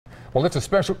Well, it's a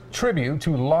special tribute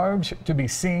too large to be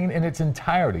seen in its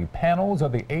entirety. Panels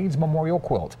of the AIDS Memorial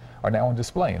Quilt are now on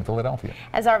display in Philadelphia.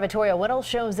 As our Vittoria Woodill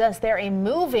shows us, they're a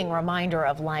moving reminder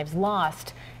of lives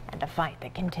lost and a fight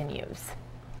that continues.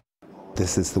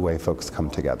 This is the way folks come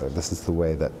together. This is the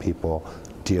way that people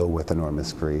deal with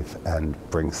enormous grief and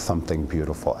bring something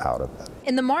beautiful out of it.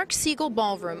 In the Mark Siegel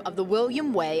Ballroom of the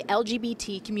William Way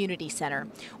LGBT Community Center,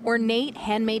 ornate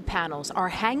handmade panels are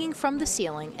hanging from the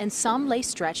ceiling and some lay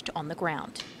stretched on the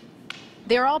ground.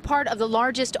 They're all part of the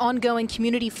largest ongoing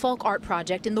community folk art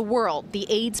project in the world, the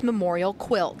AIDS Memorial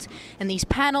Quilt. And these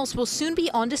panels will soon be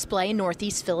on display in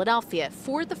Northeast Philadelphia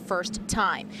for the first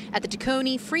time at the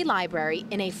Tacony Free Library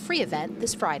in a free event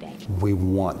this Friday. We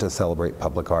want to celebrate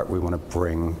public art. We want to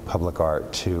bring public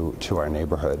art to our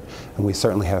neighborhood. And we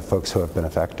certainly have folks who have been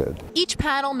affected. Each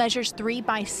panel measures 3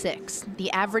 by 6,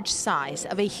 the average size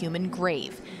of a human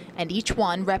grave. And each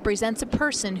one represents a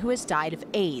person who has died of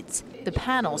AIDS. The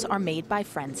panels are made by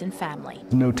friends and family.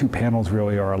 No two panels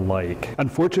really are alike.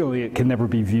 Unfortunately, it can never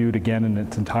be viewed again in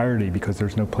its entirety because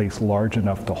there's no place large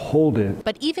enough to hold it.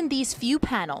 But even these few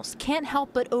panels can't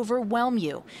help but overwhelm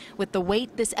you with the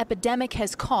weight this epidemic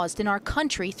has caused in our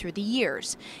country through the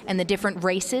years and the different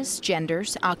races,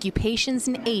 genders, occupations,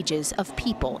 and ages of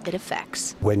people it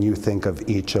affects. When you think of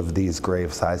each of these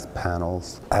grave-sized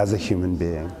panels as a human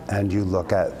being, and you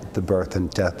look at the birth and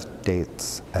death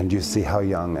dates, and you see how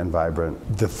young and vibrant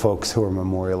the folks who are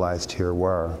memorialized here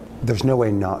were, there's no way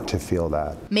not to feel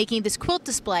that. Making this quilt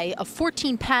display of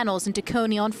 14 panels in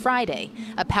Tacony on Friday,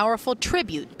 a powerful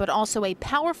tribute, but also a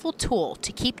powerful tool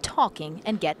to keep talking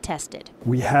and get tested.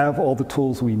 We have all the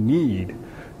tools we need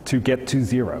to get to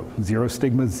zero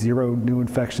stigmas, 0 new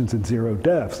infections, and 0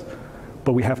 deaths,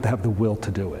 but we have to have the will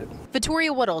to do it.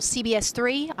 Vittoria Woodill, CBS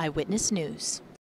 3 Eyewitness News.